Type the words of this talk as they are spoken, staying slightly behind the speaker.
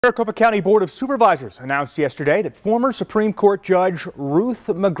Maricopa County Board of Supervisors announced yesterday that former Supreme Court Judge Ruth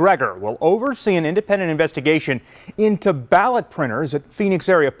McGregor will oversee an independent investigation into ballot printers at Phoenix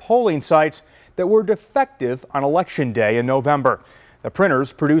area polling sites that were defective on Election Day in November. The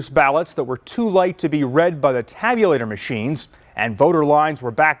printers produced ballots that were too light to be read by the tabulator machines, and voter lines were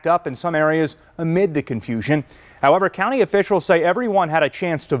backed up in some areas amid the confusion. However, county officials say everyone had a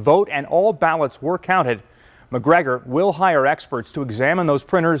chance to vote and all ballots were counted. McGregor will hire experts to examine those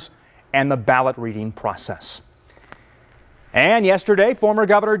printers and the ballot reading process. And yesterday, former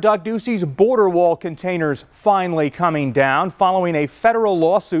Governor Doug Ducey's border wall containers finally coming down following a federal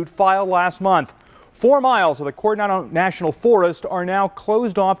lawsuit filed last month. 4 miles of the Coronado National Forest are now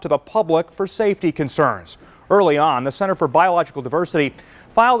closed off to the public for safety concerns. Early on, the Center for Biological Diversity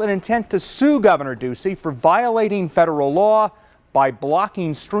filed an intent to sue Governor Ducey for violating federal law by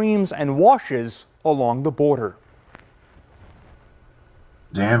blocking streams and washes along the border.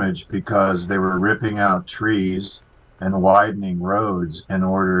 Damage because they were ripping out trees and widening roads in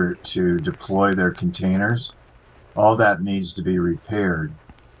order to deploy their containers. All that needs to be repaired.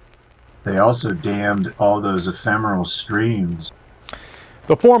 They also dammed all those ephemeral streams.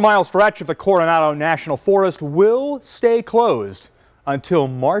 The 4-mile stretch of the Coronado National Forest will stay closed until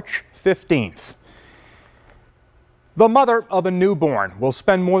March 15th. The mother of a newborn will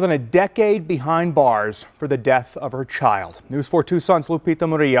spend more than a decade behind bars for the death of her child. News 4 Tucson's Lupita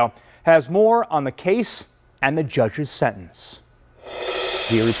Murillo has more on the case and the judge's sentence.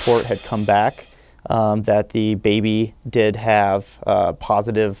 The report had come back that the baby did have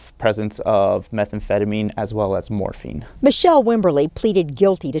positive presence of methamphetamine as well as morphine. Michelle Wimberly pleaded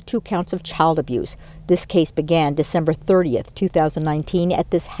guilty to 2 counts of child abuse. This case began December 30th, 2019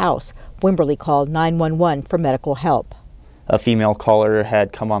 at this house. Wimberly called 911 for medical help. A female caller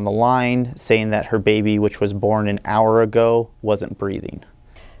had come on the line saying that her baby, which was born an hour ago, wasn't breathing.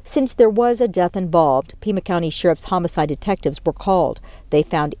 Since there was a death involved, Pima County Sheriff's homicide detectives were called. They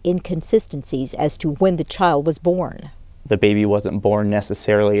found inconsistencies as to when the child was born. The baby wasn't born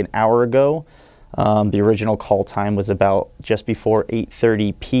necessarily an hour ago. The original call time was about just before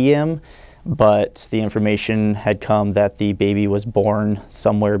 8:30 p.m., but the information had come that the baby was born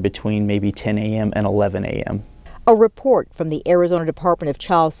somewhere between maybe 10 a.m. and 11 a.m. A report from the Arizona Department of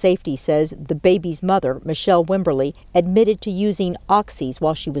Child Safety says the baby's mother, Michelle Wimberly, admitted to using oxys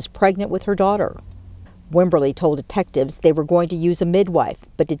while she was pregnant with her daughter. Wimberly told detectives they were going to use a midwife,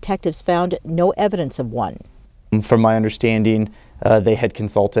 but detectives found no evidence of one. From my understanding, they had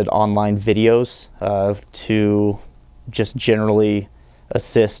consulted online videos to just generally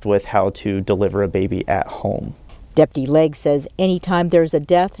assist with how to deliver a baby at home. Deputy Legg says anytime there's a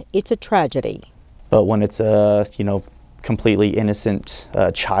death, it's a tragedy. But when it's a, completely innocent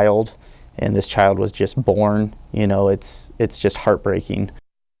child, and this child was just born, it's just heartbreaking.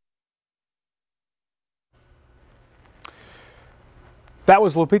 That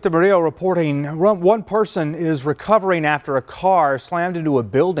was Lupita Murillo reporting. One person is recovering after a car slammed into a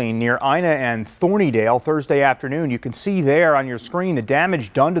building near Ina and Thornydale Thursday afternoon. You can see there on your screen the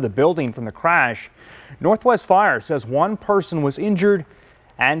damage done to the building from the crash. Northwest Fire says one person was injured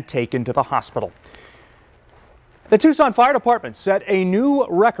and taken to the hospital. The Tucson Fire Department set a new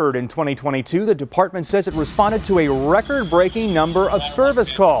record in 2022. The department says it responded to a record-breaking number of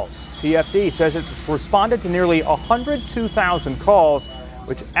service calls. TFD says it's responded to nearly 102,000 calls,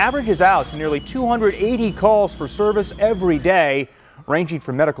 which averages out to nearly 280 calls for service every day, ranging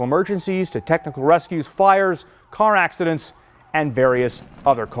from medical emergencies to technical rescues, fires, car accidents, and various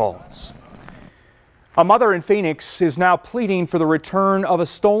other calls. A mother in Phoenix is now pleading for the return of a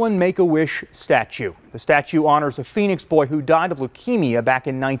stolen Make-A-Wish statue. The statue honors a Phoenix boy who died of leukemia back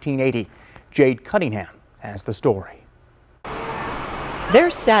in 1980. Jade Cunningham has the story.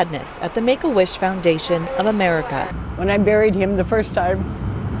 There's sadness at the Make-A-Wish Foundation of America. When I buried him the first time,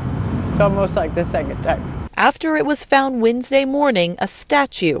 it's almost like the second time. After it was found Wednesday morning, a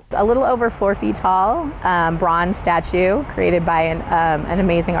statue. A little over 4 feet tall, bronze statue created by an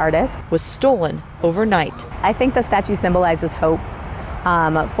amazing artist. Was stolen overnight. I think the statue symbolizes hope.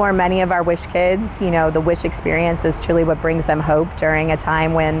 For many of our Wish kids, the Wish experience is truly what brings them hope during a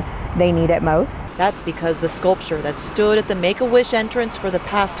time when they need it most. That's because the sculpture that stood at the Make-A-Wish entrance for the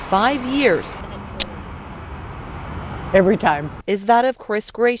past 5 years Every time is that of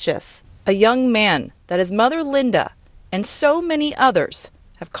Chris Gracious, a young man that his mother Linda and so many others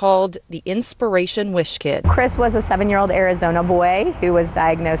have called the Inspiration Wish Kid. Chris was a 7-year-old Arizona boy who was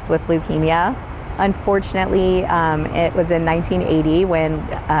diagnosed with leukemia. Unfortunately, it was in 1980 when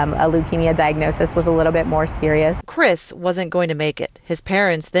a leukemia diagnosis was a little bit more serious. Chris wasn't going to make it. His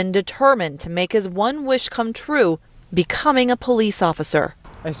parents then determined to make his one wish come true, becoming a police officer.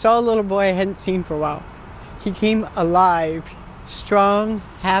 I saw a little boy I hadn't seen for a while. He came alive, strong,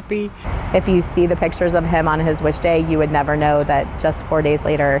 happy. If you see the pictures of him on his wish day, you would never know that just 4 days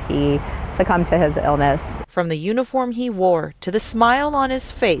later he succumbed to his illness. From the uniform he wore to the smile on his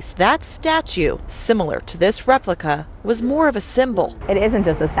face, that statue, similar to this replica, was more of a symbol. It isn't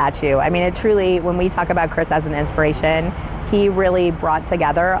just a statue. I mean, it truly, when we talk about Chris as an inspiration, he really brought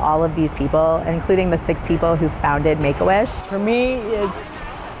together all of these people, including the 6 people who founded Make-A-Wish. For me, it's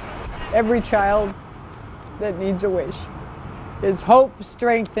every child that needs a wish. It's hope,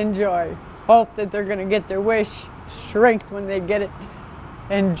 strength, and joy. Hope that they're going to get their wish, strength when they get it,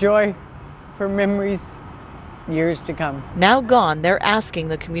 and joy for memories years to come. Now gone, they're asking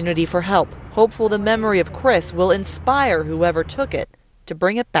the community for help, hopeful the memory of Chris will inspire whoever took it to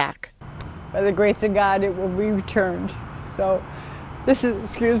bring it back. By the grace of God, it will be returned. So this is,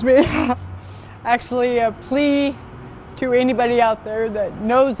 excuse me, actually a plea to anybody out there that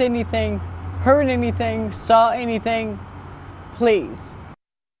knows anything, heard anything, saw anything, please.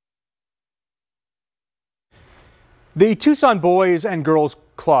 The Tucson Boys and Girls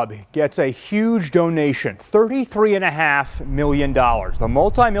Club gets a huge donation, $33.5 million. The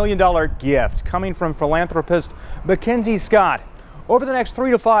multi-million-dollar gift coming from philanthropist Mackenzie Scott. Over the next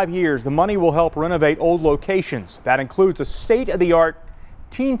 3 to 5 years, the money will help renovate old locations. That includes a state-of-the-art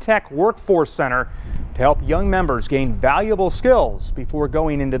Teen Tech Workforce Center to help young members gain valuable skills before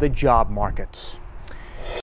going into the job market.